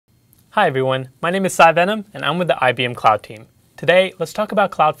Hi everyone, my name is Sai Vennam and I'm with the IBM Cloud team. Today, let's talk about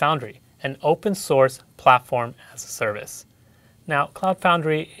Cloud Foundry, an open source platform as a service. Now, Cloud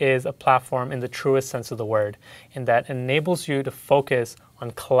Foundry is a platform in the truest sense of the word, in that it enables you to focus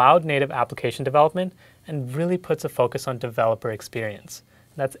on cloud-native application development and really puts a focus on developer experience.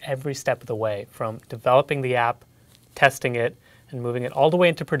 And that's every step of the way, from developing the app, testing it, and moving it all the way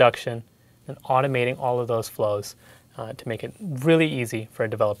into production, and automating all of those flows to make it really easy for a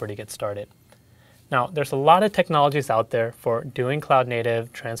developer to get started. Now, there's a lot of technologies out there for doing cloud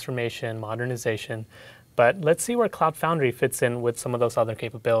native, transformation, modernization, but let's see where Cloud Foundry fits in with some of those other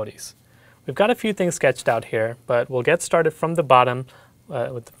capabilities. We've got a few things sketched out here, but we'll get started from the bottom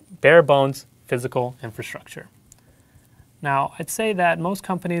with bare bones physical infrastructure. Now, I'd say that most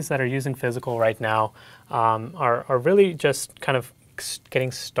companies that are using physical right now are really just kind of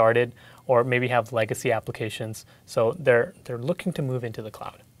getting started, or maybe have legacy applications, so they're looking to move into the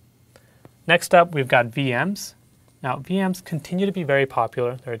cloud. Next up, we've got VMs. Now, VMs continue to be very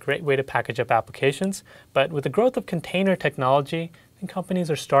popular. They're a great way to package up applications, but with the growth of container technology, I think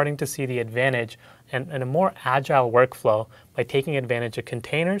companies are starting to see the advantage and a more agile workflow by taking advantage of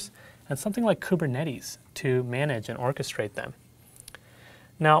containers and something like Kubernetes to manage and orchestrate them.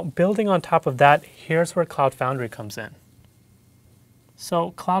 Now, building on top of that, here's where Cloud Foundry comes in.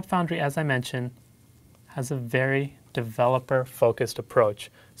 So Cloud Foundry, as I mentioned, has a very developer-focused approach.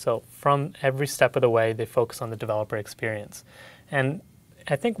 So from every step of the way, they focus on the developer experience. And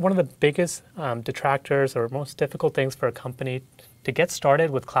I think one of the biggest detractors or most difficult things for a company to get started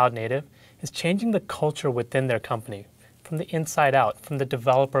with cloud native is changing the culture within their company from the inside out, from the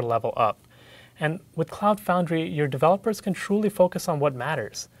developer level up. And with Cloud Foundry, your developers can truly focus on what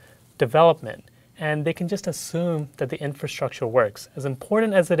matters, development. And they can just assume that the infrastructure works. As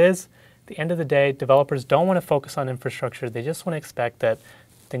important as it is, at the end of the day, developers don't want to focus on infrastructure. They just want to expect that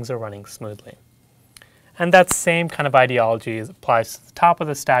things are running smoothly. And that same kind of ideology applies to the top of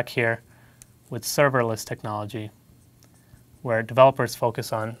the stack here with serverless technology, where developers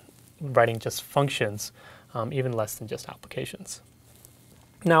focus on writing just functions, even less than just applications.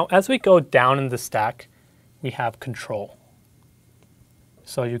 Now, as we go down in the stack, we have control.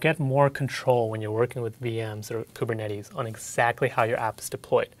 So you get more control when you're working with VMs or Kubernetes on exactly how your app is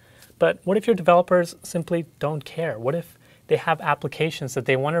deployed. But what if your developers simply don't care? What if they have applications that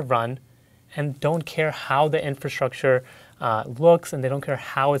they want to run and don't care how the infrastructure looks, and they don't care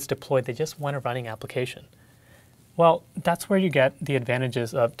how it's deployed? They just want a running application. Well, that's where you get the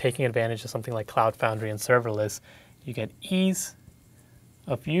advantages of taking advantage of something like Cloud Foundry and serverless. You get ease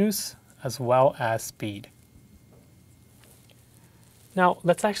of use as well as speed. Now,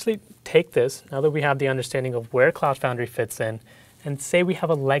 let's actually take this, now that we have the understanding of where Cloud Foundry fits in, and say we have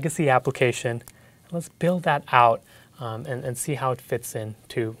a legacy application, and let's build that out and see how it fits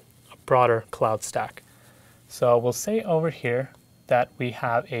into a broader cloud stack. So we'll say over here that we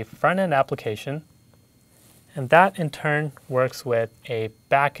have a front-end application, and that in turn works with a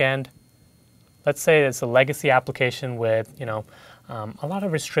back-end. Let's say it's a legacy application with a lot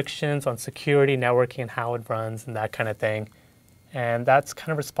of restrictions on security, networking, and how it runs, and that kind of thing. And that's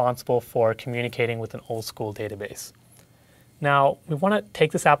kind of responsible for communicating with an old school database. Now, we want to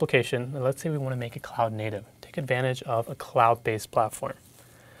take this application, and let's say we want to make it cloud native, take advantage of a cloud-based platform.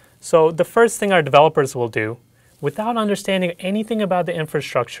 So the first thing our developers will do, without understanding anything about the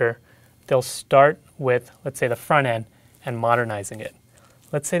infrastructure, they'll start with, let's say, the front end and modernizing it.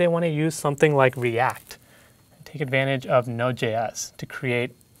 Let's say they want to use something like React, and take advantage of Node.js to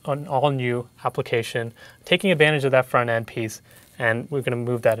create an all-new application, taking advantage of that front-end piece, and we're going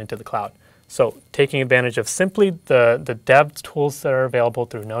to move that into the cloud. So taking advantage of simply the dev tools that are available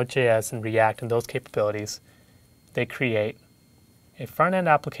through Node.js and React and those capabilities, they create a front-end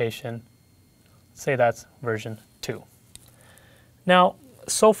application. Say that's version 2. Now,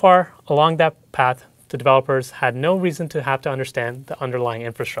 so far along that path, the developers had no reason to have to understand the underlying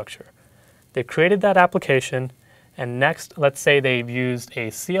infrastructure. They created that application, and next, let's say they've used a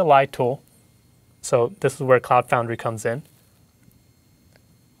CLI tool. So this is where Cloud Foundry comes in.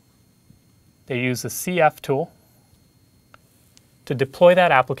 They use the CF tool to deploy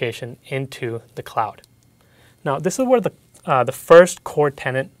that application into the cloud. Now, this is where the first core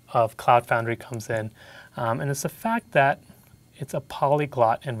tenet of Cloud Foundry comes in, and it's the fact that it's a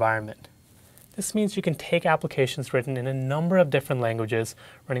polyglot environment. This means you can take applications written in a number of different languages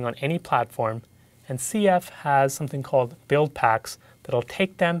running on any platform, and CF has something called build packs that'll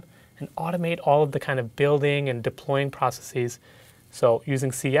take them and automate all of the kind of building and deploying processes. So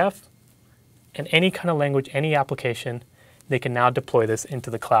using CF and any kind of language, any application, they can now deploy this into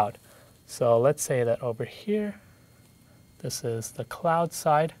the cloud. So let's say that over here, this is the cloud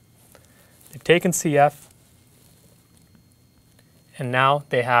side. They've taken CF, and now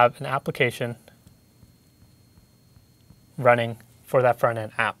they have an application running for that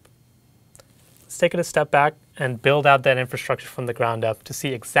front-end app. Let's take it a step back and build out that infrastructure from the ground up to see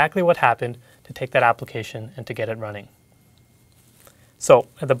exactly what happened to take that application and to get it running. So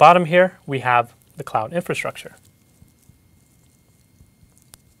at the bottom here, we have the cloud infrastructure.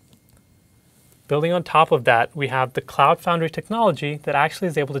 Building on top of that, we have the Cloud Foundry technology that actually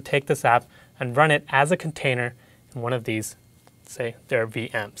is able to take this app and run it as a container in one of these, say, their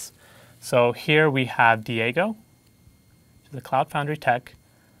VMs. So here we have Diego, the Cloud Foundry tech,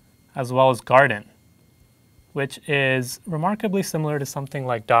 as well as Garden, which is remarkably similar to something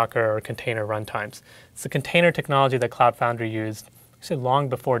like Docker or container runtimes. It's the container technology that Cloud Foundry used actually long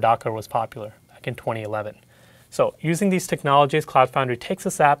before Docker was popular, back in 2011. So using these technologies, Cloud Foundry takes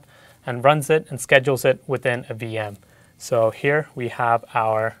this app and runs it and schedules it within a VM. So here we have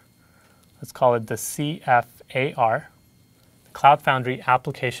our, let's call it the CFAR, the Cloud Foundry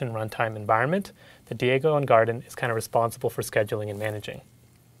Application Runtime Environment that Diego and Garden is kind of responsible for scheduling and managing.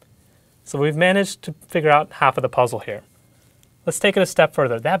 So we've managed to figure out half of the puzzle here. Let's take it a step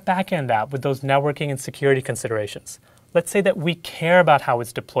further. That backend app with those networking and security considerations. Let's say that we care about how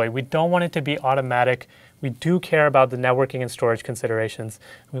it's deployed. We don't want it to be automatic. We do care about the networking and storage considerations.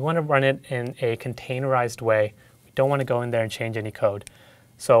 We want to run it in a containerized way. We don't want to go in there and change any code.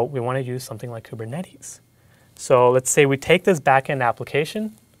 So we want to use something like Kubernetes. So let's say we take this backend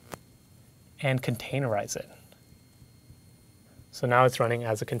application and containerize it. So now it's running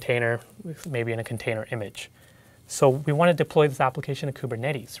as a container, maybe in a container image. So we want to deploy this application in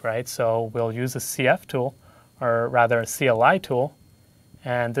Kubernetes, right? So we'll use a CF tool, or rather a CLI tool,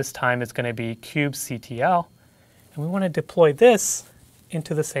 and this time it's going to be kubectl, and we want to deploy this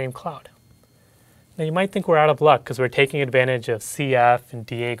into the same cloud. Now you might think we're out of luck because we're taking advantage of CF and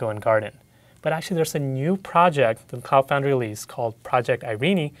Diego and Garden, but actually there's a new project that Cloud Foundry released called Project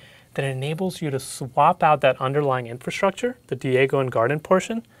Irene that enables you to swap out that underlying infrastructure, the Diego and Garden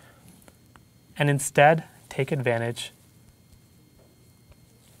portion, and instead take advantage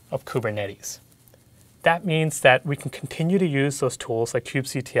of Kubernetes. That means that we can continue to use those tools like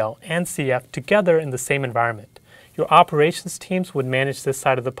kubectl and CF together in the same environment. Your operations teams would manage this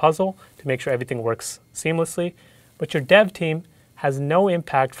side of the puzzle to make sure everything works seamlessly, but your dev team has no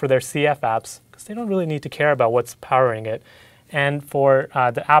impact for their CF apps because they don't really need to care about what's powering it. And for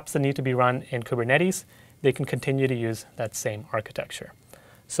the apps that need to be run in Kubernetes, they can continue to use that same architecture.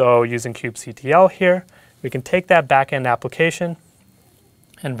 So using kubectl here, we can take that backend application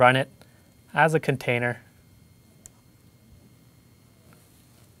and run it as a container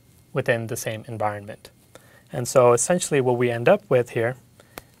within the same environment. And so essentially what we end up with here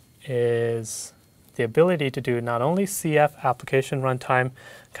is the ability to do not only CF application runtime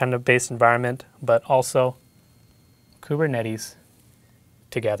kind of based environment, but also Kubernetes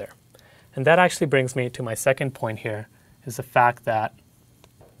together. And that actually brings me to my second point here, is the fact that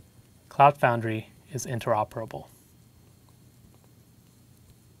Cloud Foundry is interoperable.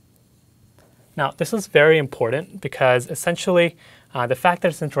 Now, this is very important because essentially the fact that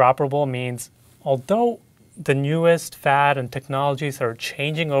it's interoperable means although the newest fad and technologies are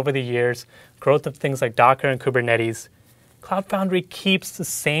changing over the years, growth of things like Docker and Kubernetes, Cloud Foundry keeps the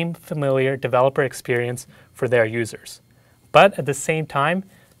same familiar developer experience for their users. But at the same time,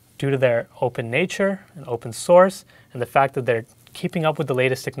 due to their open nature and open source and the fact that they're keeping up with the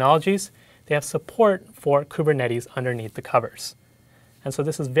latest technologies, they have support for Kubernetes underneath the covers. And so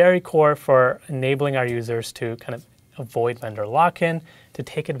this is very core for enabling our users to kind of avoid vendor lock-in, to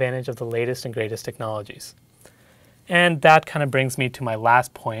take advantage of the latest and greatest technologies. And that kind of brings me to my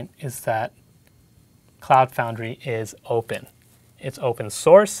last point, is that Cloud Foundry is open. It's open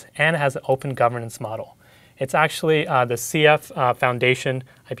source and has an open governance model. It's actually the CF Foundation.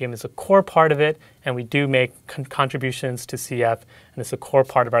 IBM is a core part of it, and we do make contributions to CF, and it's a core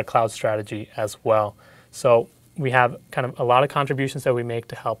part of our cloud strategy as well. So we have kind of a lot of contributions that we make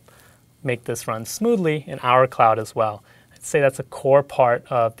to help make this run smoothly in our cloud as well. I'd say that's a core part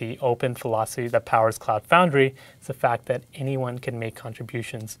of the open philosophy that powers Cloud Foundry, is the fact that anyone can make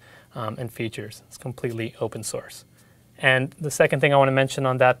contributions and features. It's completely open source. And the second thing I want to mention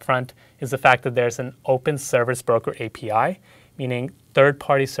on that front is the fact that there's an open service broker API, meaning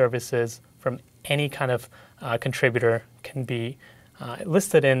third-party services from any kind of contributor can be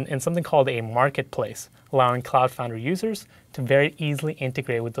listed in something called a marketplace, allowing Cloud Foundry users to very easily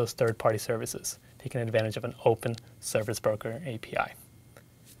integrate with those third-party services, taking advantage of an open service broker API.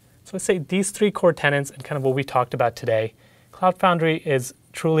 So I'd say these three core tenets and kind of what we talked about today, Cloud Foundry is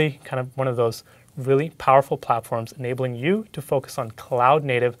truly kind of one of those really powerful platforms enabling you to focus on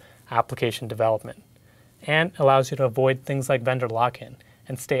cloud-native application development, and allows you to avoid things like vendor lock-in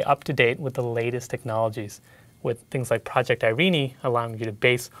and stay up to date with the latest technologies, with things like Project Irene allowing you to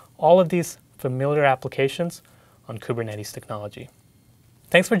base all of these familiar applications on Kubernetes technology.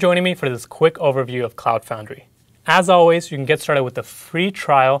 Thanks for joining me for this quick overview of Cloud Foundry. As always, you can get started with a free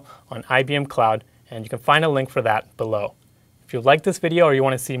trial on IBM Cloud, and you can find a link for that below. If you like this video or you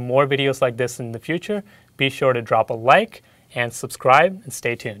want to see more videos like this in the future, be sure to drop a like and subscribe and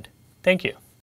stay tuned. Thank you.